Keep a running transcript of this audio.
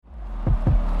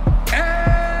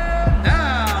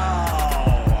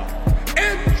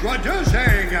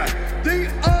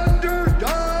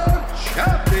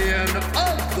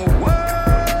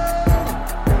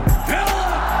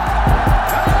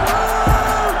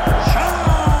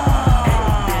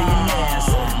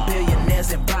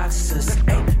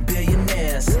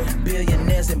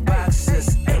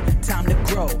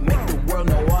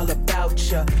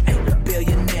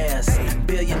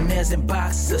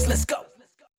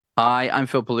Hi, I'm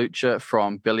Phil Pelucha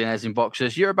from Billionaires in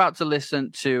Boxers. You're about to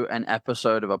listen to an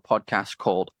episode of a podcast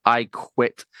called I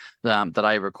Quit that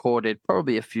I recorded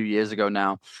probably a few years ago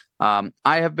now. I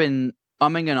have been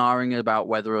umming and ahhing about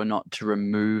whether or not to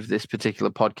remove this particular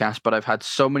podcast, but I've had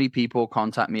so many people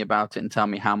contact me about it and tell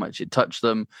me how much it touched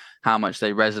them, how much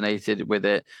they resonated with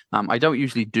it. I don't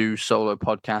usually do solo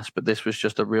podcasts, but this was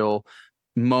just a real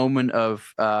moment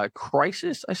of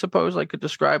crisis, I suppose I could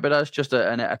describe it as, just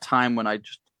a time when I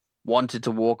just wanted to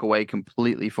walk away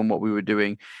completely from what we were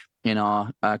doing in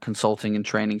our consulting and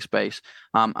training space.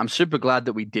 I'm super glad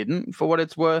that we didn't, for what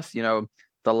it's worth.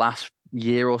 The last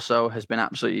year or so has been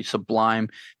absolutely sublime.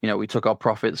 We took our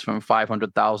profits from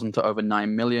 500,000 to over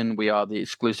 9 million. We are the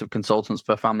exclusive consultants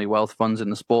for family wealth funds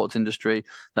in the sports industry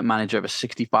that manage over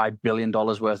 $65 billion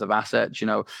worth of assets.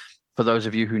 For those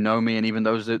of you who know me, and even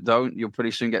those that don't, you'll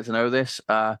pretty soon get to know this.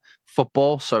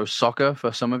 Football, so soccer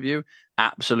for some of you,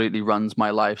 absolutely runs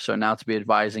my life. So now to be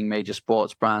advising major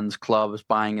sports brands, clubs,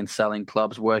 buying and selling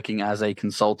clubs, working as a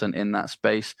consultant in that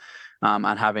space,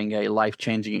 and having a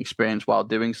life-changing experience while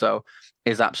doing so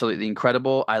is absolutely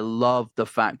incredible. I love the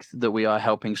fact that we are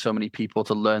helping so many people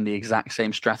to learn the exact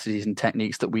same strategies and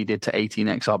techniques that we did to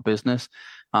 18x our business.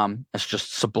 It's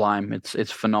just sublime.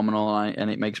 It's phenomenal, and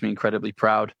it makes me incredibly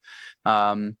proud.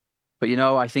 But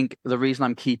I think the reason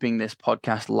I'm keeping this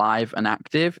podcast live and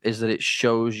active is that it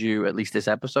shows you, at least this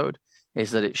episode,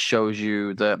 is that it shows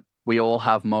you that we all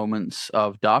have moments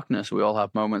of darkness. We all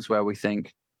have moments where we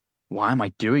think, why am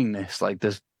I doing this?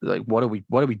 What are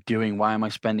we doing? Why am I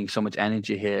spending so much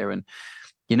energy here? And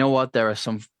you know what? There are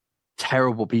some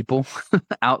terrible people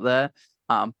out there.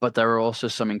 But there are also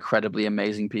some incredibly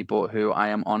amazing people who I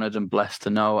am honored and blessed to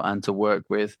know and to work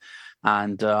with.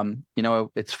 And,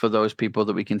 it's for those people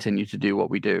that we continue to do what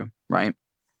we do, right?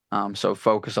 So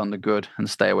focus on the good and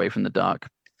stay away from the dark.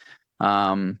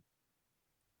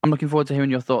 I'm looking forward to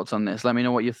hearing your thoughts on this. Let me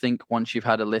know what you think once you've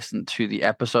had a listen to the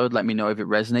episode. Let me know if it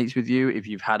resonates with you, if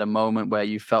you've had a moment where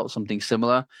you felt something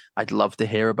similar. I'd love to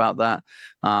hear about that.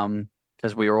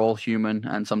 Because we are all human,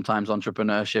 and sometimes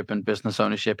entrepreneurship and business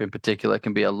ownership in particular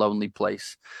can be a lonely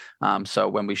place. So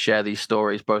when we share these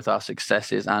stories, both our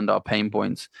successes and our pain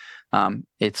points,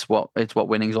 it's what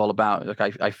winning's all about.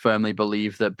 I firmly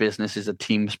believe that business is a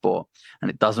team sport,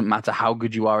 and it doesn't matter how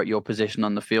good you are at your position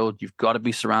on the field. You've got to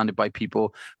be surrounded by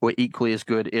people who are equally as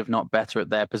good, if not better,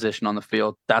 at their position on the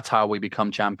field. That's how we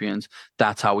become champions.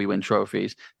 That's how we win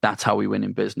trophies. That's how we win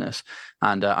in business.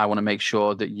 And I want to make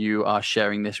sure that you are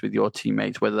sharing this with your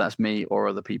teammates, whether that's me or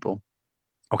other people.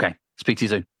 Okay, speak to you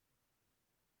soon.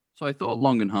 So I thought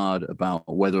long and hard about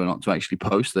whether or not to actually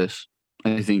post this.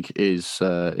 I think is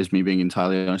me being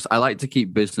entirely honest. I like to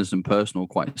keep business and personal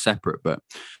quite separate, but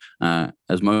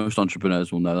as most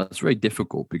entrepreneurs will know, that's very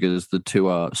difficult because the two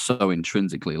are so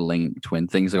intrinsically linked. When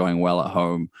things are going well at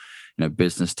home,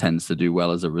 business tends to do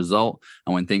well as a result,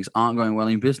 and when things aren't going well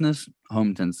in business,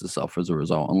 home tends to suffer as a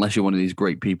result. Unless you're one of these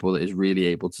great people that is really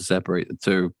able to separate the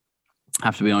two. I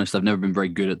have to be honest, I've never been very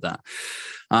good at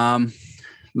that.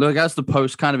 Look, as the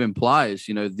post kind of implies,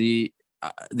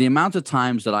 the amount of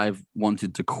times that I've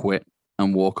wanted to quit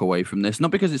and walk away from this, not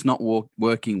because it's not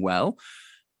working well,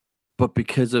 but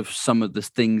because of some of the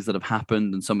things that have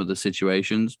happened and some of the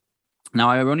situations.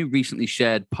 Now, I only recently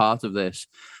shared part of this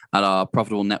at our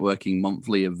Profitable Networking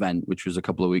monthly event, which was a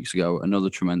couple of weeks ago.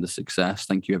 Another tremendous success.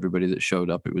 Thank you, everybody that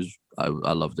showed up.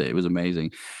 I loved it. It was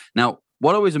amazing. Now,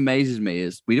 what always amazes me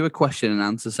is we do a question and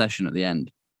answer session at the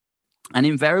end. And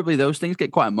invariably, those things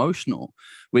get quite emotional,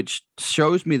 which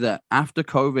shows me that after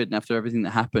COVID and after everything that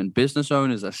happened, business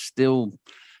owners are still,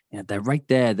 they're right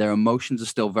there. Their emotions are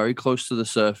still very close to the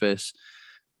surface.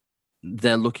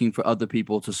 They're looking for other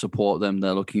people to support them.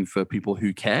 They're looking for people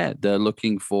who care. They're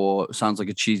looking for, sounds like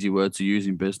a cheesy word to use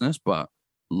in business, but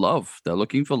love. They're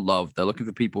looking for love. They're looking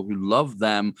for people who love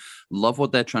them, love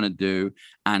what they're trying to do,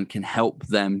 and can help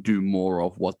them do more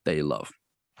of what they love.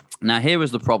 Now, here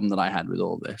was the problem that I had with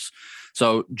all this.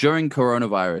 So during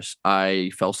coronavirus,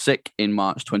 I fell sick in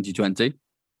March 2020,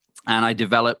 and I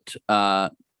developed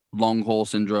long haul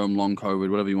syndrome, long COVID,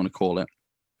 whatever you want to call it.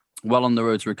 Well on the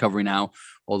road to recovery now,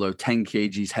 although 10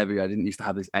 kgs heavier. I didn't used to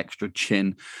have this extra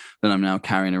chin that I'm now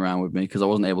carrying around with me because I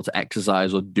wasn't able to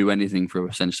exercise or do anything for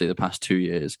essentially the past 2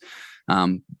 years.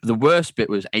 The worst bit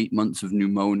was 8 months of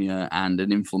pneumonia and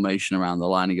an inflammation around the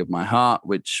lining of my heart,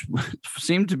 which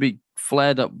seemed to be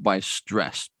flared up by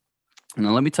stress.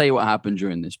 Now, let me tell you what happened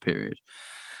during this period,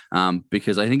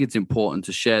 because I think it's important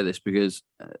to share this, because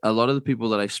a lot of the people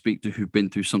that I speak to who've been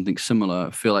through something similar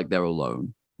feel like they're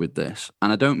alone with this.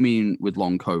 And I don't mean with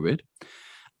long COVID.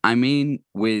 I mean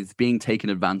with being taken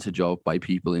advantage of by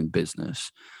people in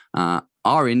business.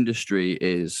 Our industry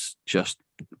is just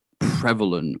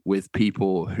prevalent with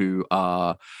people who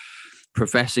are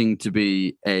professing to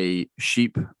be a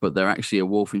sheep, but they're actually a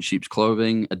wolf in sheep's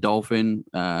clothing, a dolphin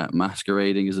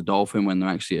masquerading as a dolphin when they're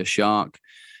actually a shark.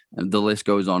 And the list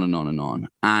goes on and on and on.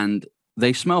 And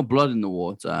they smell blood in the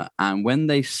water. And when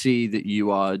they see that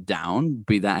you are down,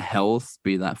 be that health,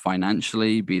 be that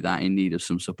financially, be that in need of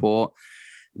some support,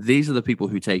 these are the people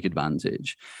who take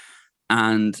advantage.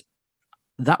 And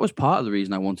that was part of the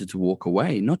reason I wanted to walk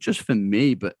away, not just for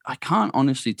me, but I can't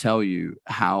honestly tell you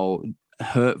how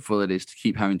hurtful it is to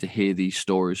keep having to hear these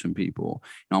stories from people.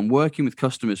 I'm working with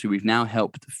customers who we've now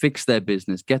helped fix their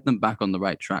business, get them back on the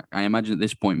right track. I imagine at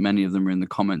this point, many of them are in the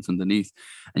comments underneath,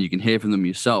 and you can hear from them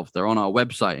yourself. They're on our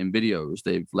website in videos.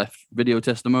 They've left video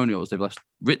testimonials. They've left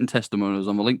written testimonials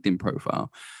on the LinkedIn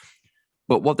profile.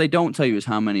 But what they don't tell you is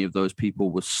how many of those people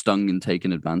were stung and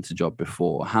taken advantage of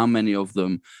before. How many of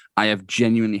them I have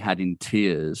genuinely had in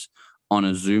tears on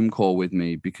a Zoom call with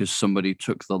me because somebody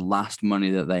took the last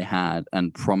money that they had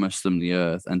and promised them the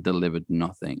earth and delivered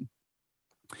nothing.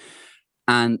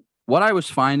 And what I was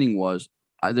finding was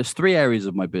there's three areas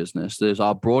of my business. There's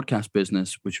our broadcast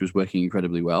business, which was working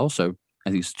incredibly well. So I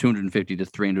think it's 250 to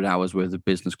 300 hours worth of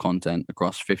business content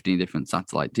across 15 different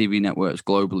satellite TV networks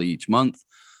globally each month.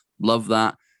 Love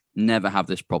that. Never have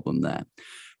this problem there.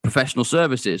 Professional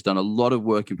services, done a lot of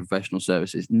work in professional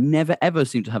services, never ever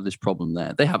seem to have this problem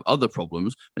there. They have other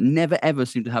problems, but never ever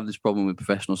seem to have this problem with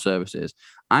professional services.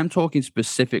 I'm talking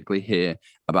specifically here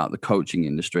about the coaching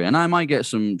industry. And I might get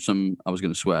some I was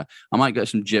going to swear, I might get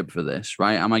some jib for this,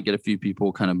 right? I might get a few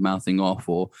people kind of mouthing off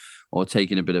or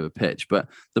taking a bit of a pitch. But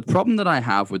the problem that I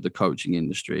have with the coaching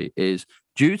industry is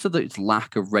due to its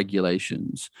lack of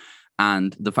regulations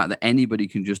and the fact that anybody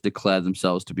can just declare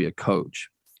themselves to be a coach,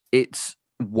 it's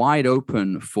wide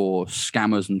open for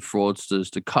scammers and fraudsters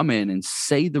to come in and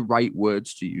say the right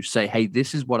words to you. Say, hey,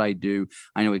 this is what I do.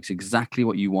 I know it's exactly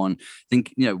what you want.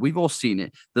 Think, we've all seen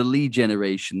it. The lead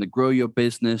generation, the grow your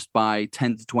business by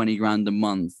 10 to 20 grand a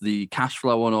month, the cash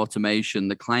flow on automation,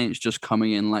 the clients just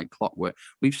coming in like clockwork.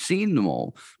 We've seen them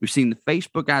all. We've seen the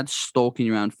Facebook ads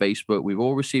stalking around Facebook. We've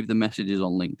all received the messages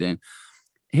on LinkedIn.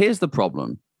 Here's the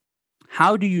problem.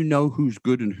 How do you know who's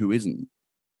good and who isn't?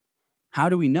 How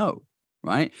do we know?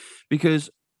 Right?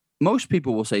 Because most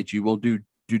people will say to you, well, do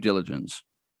due diligence,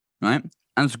 right?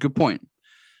 And it's a good point.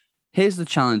 Here's the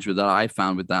challenge with that I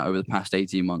found with that over the past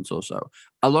 18 months or so.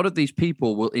 A lot of these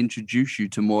people will introduce you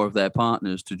to more of their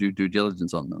partners to do due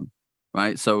diligence on them,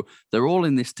 right? So they're all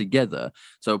in this together.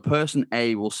 So person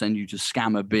A will send you to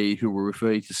scammer B, who will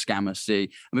refer you to scammer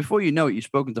C. And before you know it, you've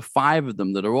spoken to 5 of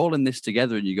them that are all in this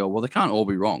together, and you go, well, they can't all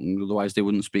be wrong. Otherwise, they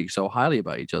wouldn't speak so highly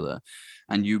about each other.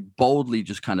 And you boldly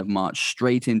just kind of march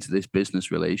straight into this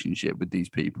business relationship with these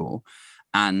people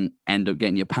and end up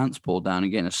getting your pants pulled down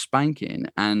and getting a spanking.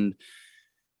 And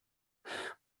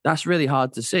that's really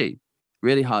hard to see,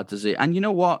 really hard to see. And you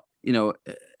know what?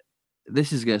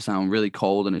 This is going to sound really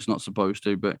cold and it's not supposed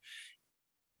to, but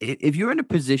if you're in a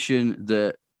position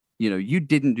that, you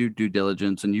didn't do due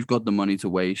diligence and you've got the money to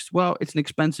waste, well, it's an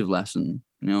expensive lesson,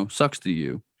 sucks to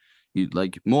you.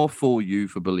 More fool you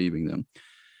for believing them.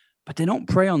 But they don't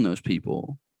prey on those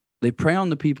people. They prey on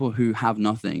the people who have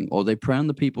nothing, or they prey on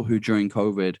the people who during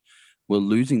COVID were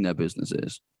losing their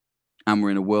businesses and were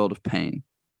in a world of pain.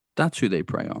 That's who they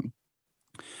prey on.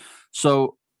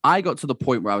 So I got to the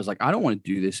point where I was like, I don't want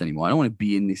to do this anymore. I don't want to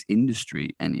be in this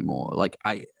industry anymore.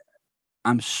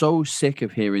 I'm so sick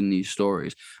of hearing these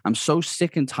stories. I'm so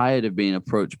sick and tired of being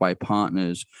approached by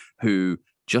partners who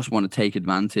just want to take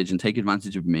advantage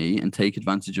of me and take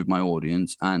advantage of my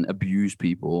audience and abuse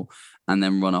people and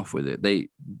then run off with it. They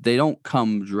don't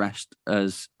come dressed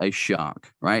as a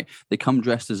shark, right? They come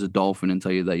dressed as a dolphin and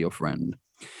tell you they're your friend.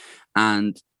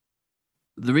 And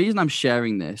the reason I'm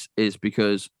sharing this is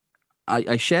because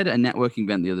I shared at a networking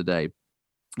event the other day,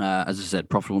 as I said,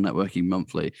 Profitable Networking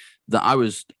Monthly, that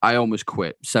I almost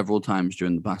quit several times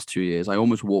during the past 2 years. I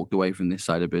almost walked away from this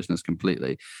side of business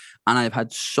completely. And I've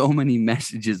had so many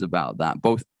messages about that,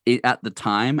 both at the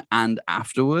time and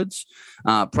afterwards.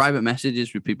 Private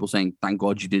messages with people saying, thank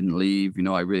God you didn't leave.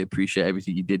 I really appreciate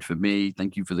everything you did for me.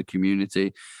 Thank you for the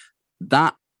community.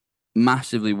 That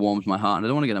massively warms my heart. And I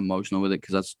don't want to get emotional with it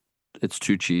because it's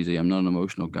too cheesy. I'm not an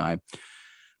emotional guy.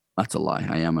 That's a lie.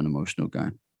 I am an emotional guy.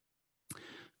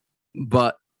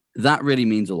 But that really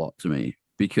means a lot to me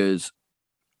because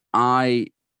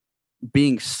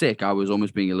being sick, I was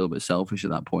almost being a little bit selfish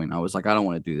at that point. I was like, I don't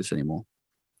want to do this anymore.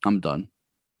 I'm done.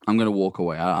 I'm going to walk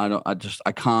away.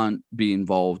 I can't be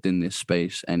involved in this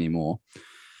space anymore.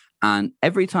 And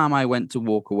every time I went to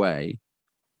walk away,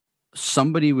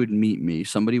 somebody would meet me,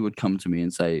 somebody would come to me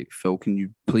and say, Phil, can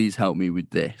you please help me with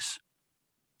this?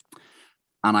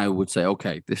 And I would say,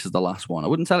 okay, this is the last one. I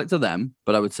wouldn't tell it to them,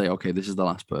 but I would say, okay, this is the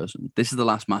last person. This is the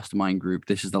last mastermind group.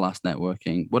 This is the last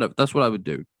networking, whatever. That's what I would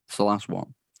do. It's the last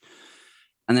one.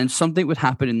 And then something would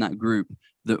happen in that group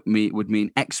that would mean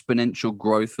exponential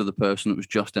growth for the person that was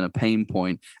just in a pain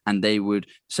point. And they would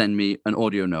send me an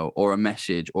audio note or a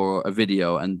message or a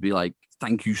video and be like,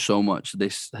 thank you so much.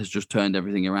 This has just turned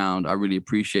everything around. I really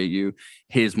appreciate you.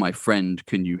 Here's my friend.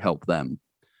 Can you help them?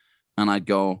 And I'd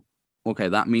go, okay,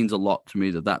 that means a lot to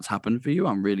me that that's happened for you.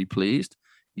 I'm really pleased.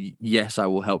 Yes, I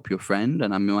will help your friend.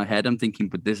 And I'm in my head, I'm thinking,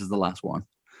 but this is the last one.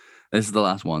 This is the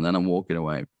last one. Then I'm walking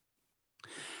away.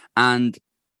 And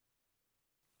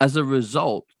as a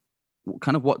result,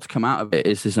 kind of what's come out of it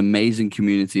is this amazing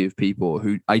community of people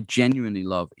who I genuinely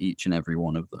love, each and every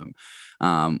one of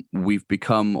them. We've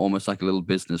become almost like a little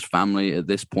business family at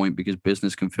this point, because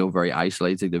business can feel very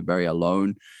isolated and very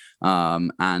alone.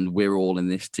 And we're all in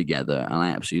this together. And I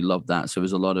absolutely love that. So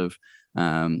there's a lot of,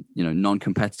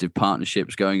 non-competitive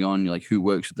partnerships going on, like who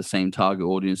works with the same target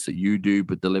audience that you do,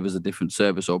 but delivers a different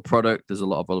service or product. There's a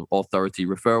lot of authority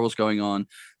referrals going on,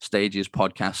 stages,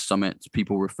 podcasts, summits,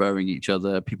 people referring each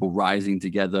other, people rising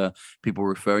together, people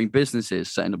referring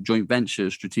businesses, setting up joint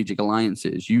ventures, strategic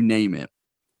alliances, you name it.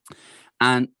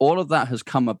 And all of that has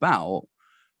come about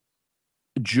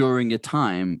during a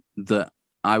time that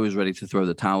I was ready to throw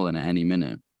the towel in at any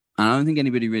minute. And I don't think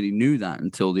anybody really knew that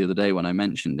until the other day when I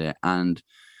mentioned it. And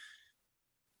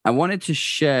I wanted to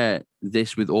share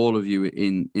this with all of you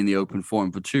in the open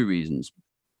forum for two reasons.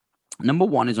 Number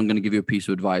one is I'm going to give you a piece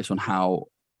of advice on how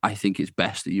I think it's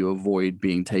best that you avoid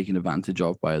being taken advantage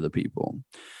of by other people.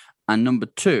 And number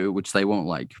two, which they won't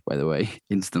like, by the way,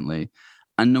 instantly.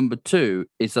 And number two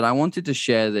is that I wanted to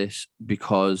share this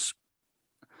because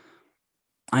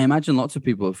I imagine lots of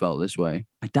people have felt this way.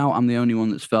 I doubt I'm the only one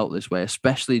that's felt this way,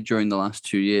 especially during the last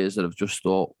 2 years that I've just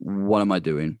thought, what am I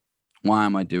doing? Why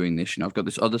am I doing this? I've got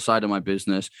this other side of my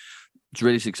business. It's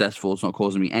really successful. It's not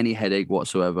causing me any headache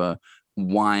whatsoever.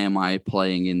 Why am I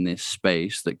playing in this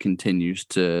space that continues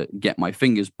to get my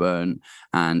fingers burnt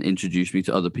and introduce me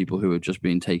to other people who have just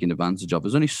been taken advantage of?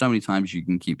 There's only so many times you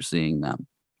can keep seeing that.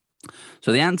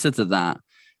 So the answer to that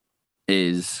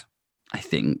is, I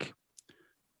think,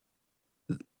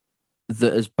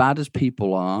 that as bad as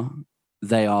people are,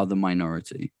 they are the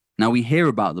minority. Now, we hear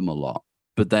about them a lot,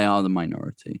 but they are the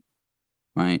minority,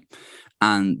 right?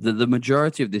 And the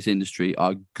majority of this industry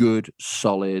are good,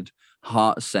 solid,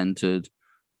 heart-centered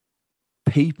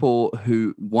people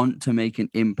who want to make an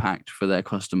impact for their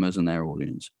customers and their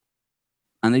audience.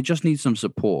 And they just need some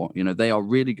support. They are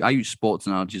really, I use sports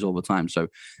analogies all the time. So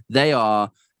they are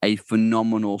a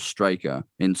phenomenal striker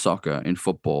in soccer, in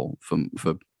football,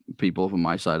 for people from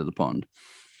my side of the pond.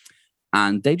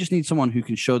 And they just need someone who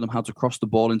can show them how to cross the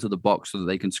ball into the box so that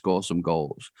they can score some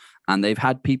goals. And they've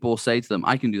had people say to them,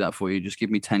 I can do that for you. Just give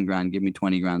me 10 grand, give me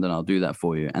 20 grand, and I'll do that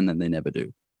for you. And then they never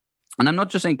do. And I'm not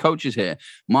just saying coaches here.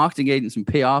 Marketing agents and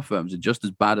PR firms are just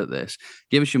as bad at this.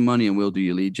 Give us your money and we'll do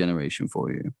your lead generation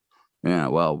for you. Yeah,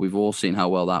 well, we've all seen how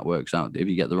well that works out if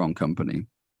you get the wrong company.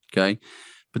 Okay.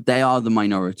 But they are the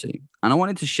minority. And I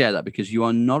wanted to share that because you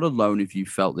are not alone if you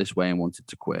felt this way and wanted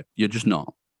to quit. You're just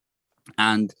not.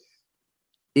 And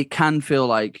it can feel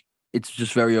like it's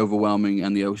just very overwhelming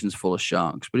and the ocean's full of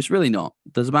sharks, but it's really not.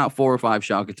 There's about 4 or 5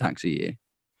 shark attacks a year,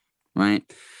 right?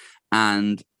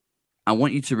 And I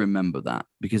want you to remember that,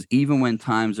 because even when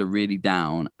times are really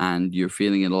down and you're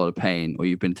feeling a lot of pain or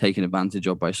you've been taken advantage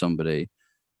of by somebody,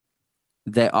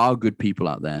 there are good people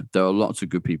out there. There are lots of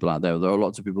good people out there. There are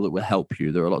lots of people that will help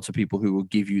you. There are lots of people who will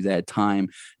give you their time,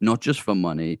 not just for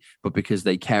money, but because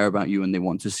they care about you and they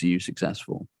want to see you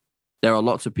successful. There are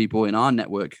lots of people in our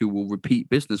network who will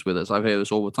repeat business with us. I hear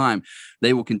this all the time.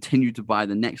 They will continue to buy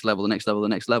the next level, the next level, the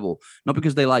next level, not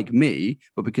because they like me,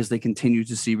 but because they continue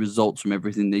to see results from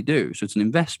everything they do. So it's an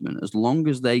investment. As long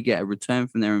as they get a return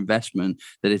from their investment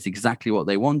that is exactly what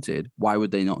they wanted, why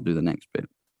would they not do the next bit?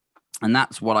 And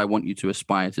that's what I want you to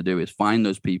aspire to do, is find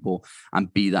those people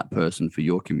and be that person for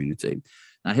your community.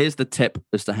 Now, here's the tip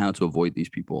as to how to avoid these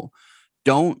people.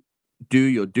 Don't do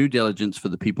your due diligence for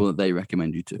the people that they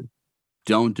recommend you to.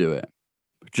 Don't do it.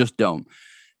 Just don't.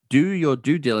 Do your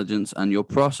due diligence and your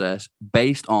process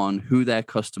based on who their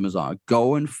customers are.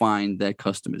 Go and find their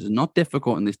customers. It's not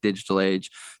difficult in this digital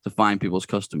age to find people's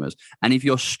customers. And if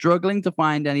you're struggling to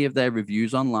find any of their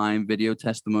reviews online, video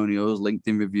testimonials,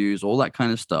 LinkedIn reviews, all that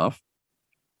kind of stuff,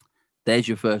 there's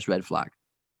your first red flag.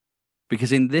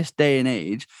 Because in this day and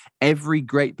age, every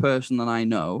great person that I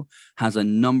know has a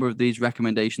number of these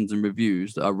recommendations and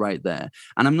reviews that are right there.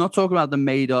 And I'm not talking about the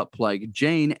made up, like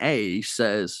Jane A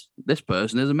says this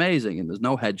person is amazing and there's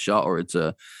no headshot, or it's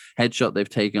a headshot they've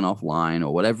taken offline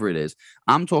or whatever it is.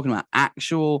 I'm talking about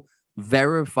actual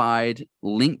verified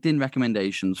LinkedIn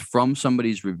recommendations from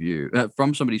somebody's review,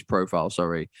 from somebody's profile.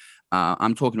 Sorry.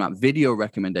 I'm talking about video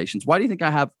recommendations. Why do you think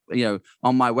I have,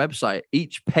 on my website,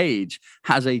 each page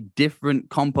has a different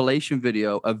compilation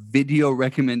video of video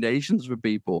recommendations for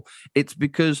people? It's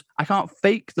because I can't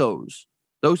fake those.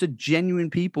 Those are genuine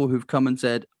people who've come and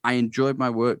said, I enjoyed my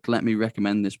work. Let me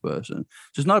recommend this person.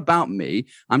 So it's not about me.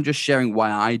 I'm just sharing why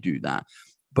I do that.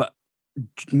 But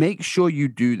make sure you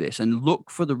do this and look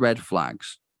for the red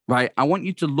flags. Right? I want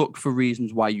you to look for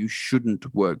reasons why you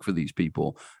shouldn't work for these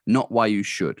people, not why you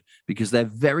should, because they're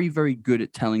very, very good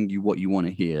at telling you what you want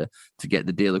to hear to get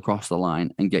the deal across the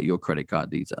line and get your credit card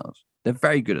details. They're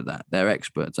very good at that. They're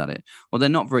experts at it. What they're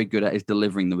not very good at is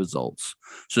delivering the results.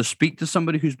 So speak to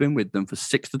somebody who's been with them for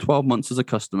 6 to 12 months as a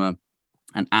customer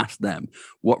and ask them,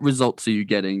 what results are you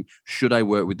getting? Should I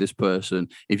work with this person?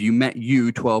 If you met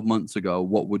you 12 months ago,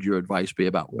 what would your advice be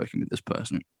about working with this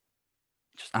person?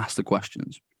 Just ask the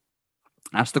questions.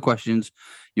 Ask the questions,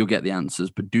 you'll get the answers,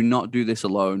 but do not do this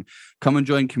alone. Come and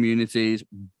join communities,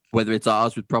 whether it's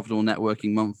ours with Profitable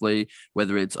Networking Monthly,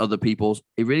 whether it's other people's.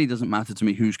 It really doesn't matter to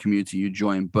me whose community you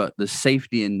join, but there's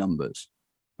safety in numbers,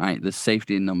 right? There's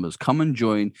safety in numbers. Come and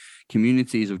join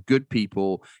communities of good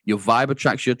people. Your vibe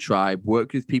attracts your tribe.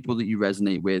 Work with people that you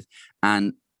resonate with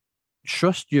and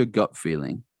trust your gut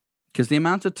feeling. Because the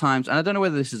amount of times, and I don't know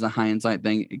whether this is a hindsight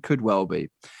thing, it could well be,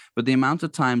 but the amount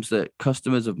of times that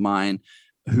customers of mine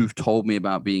who've told me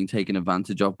about being taken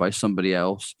advantage of by somebody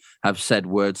else have said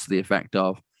words to the effect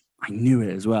of, I knew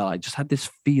it as well. I just had this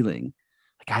feeling,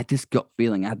 like I had this gut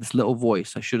feeling. I had this little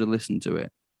voice. I should have listened to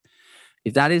it.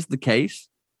 If that is the case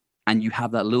and you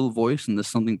have that little voice and there's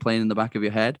something playing in the back of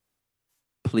your head,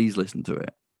 please listen to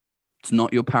it. It's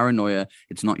not your paranoia.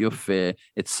 It's not your fear.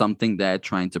 It's something there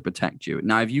trying to protect you.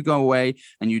 Now, if you go away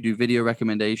and you do video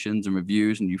recommendations and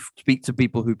reviews and you speak to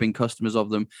people who've been customers of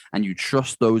them and you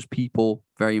trust those people,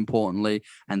 very importantly,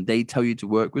 and they tell you to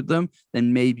work with them,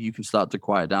 then maybe you can start to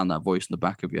quiet down that voice in the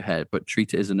back of your head, but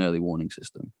treat it as an early warning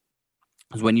system.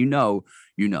 Because when you know,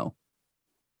 you know.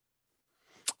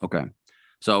 Okay.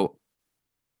 So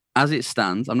as it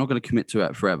stands, I'm not going to commit to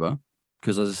it forever.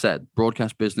 Because as I said,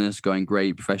 broadcast business going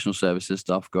great, professional services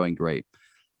stuff going great.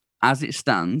 As it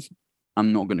stands,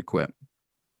 I'm not going to quit.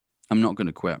 I'm not going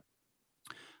to quit.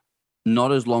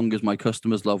 Not as long as my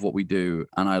customers love what we do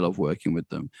and I love working with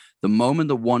them. The moment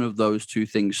that one of those two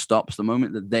things stops, the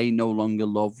moment that they no longer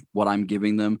love what I'm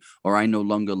giving them, or I no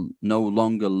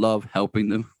longer love helping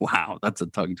them. Wow, that's a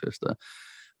tongue twister.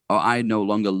 Or I no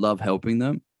longer love helping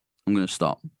them, I'm going to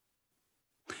stop.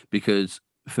 Because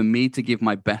for me to give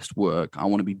my best work, I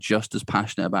want to be just as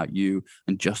passionate about you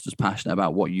and just as passionate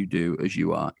about what you do as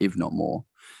you are, if not more.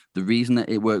 The reason that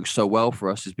it works so well for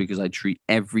us is because I treat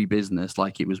every business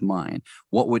like it was mine.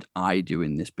 What would I do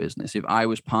in this business? If I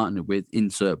was partnered with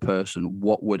insert person,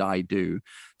 what would I do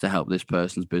to help this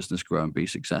person's business grow and be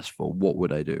successful? What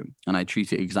would I do? And I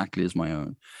treat it exactly as my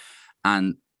own.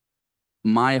 And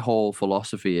my whole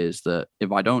philosophy is that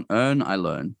if I don't earn, I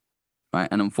learn, right?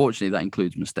 And unfortunately, that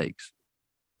includes mistakes.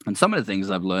 And some of the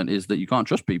things I've learned is that you can't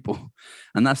trust people.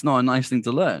 And that's not a nice thing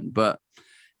to learn, but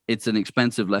it's an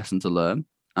expensive lesson to learn.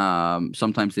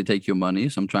 Sometimes they take your money.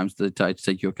 Sometimes they try to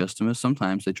take your customers.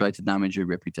 Sometimes they try to damage your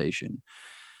reputation.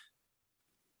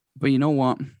 But you know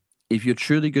what? If you're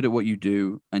truly good at what you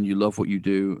do and you love what you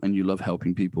do and you love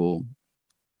helping people,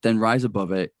 then rise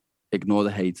above it, ignore the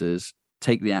haters,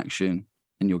 take the action,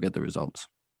 and you'll get the results.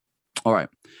 All right.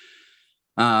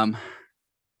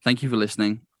 Thank you for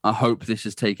listening. I hope this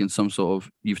has taken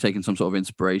you've taken some sort of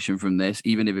inspiration from this,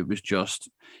 even if it was just,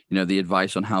 the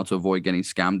advice on how to avoid getting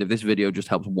scammed. If this video just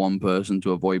helps one person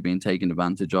to avoid being taken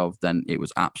advantage of, then it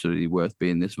was absolutely worth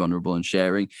being this vulnerable and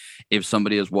sharing. If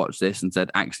somebody has watched this and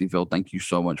said, actually, Phil, thank you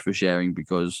so much for sharing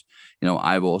because,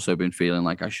 I've also been feeling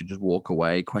like I should just walk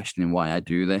away questioning why I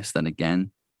do this, then again,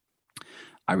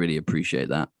 I really appreciate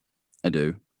that. I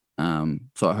do.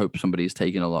 So I hope somebody's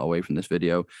taken a lot away from this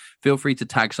video. Feel free to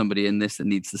tag somebody in this that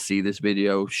needs to see this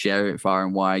video, share it far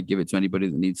and wide, give it to anybody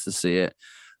that needs to see it.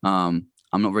 I'm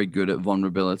not very good at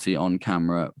vulnerability on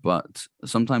camera, but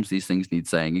sometimes these things need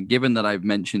saying. And given that I've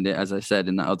mentioned it, as I said,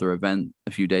 in that other event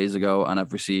a few days ago, and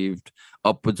I've received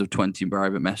upwards of 20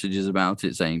 private messages about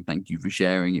it saying, thank you for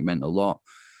sharing. It meant a lot.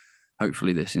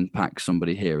 Hopefully this impacts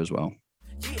somebody here as well.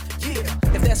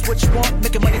 that's what you want.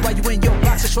 Making money while you in your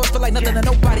box of shorts. Feel like nothing or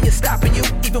nobody is stopping you.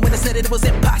 Even when they said it was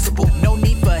impossible. No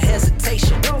need for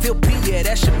hesitation. Feel P, yeah,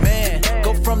 that's your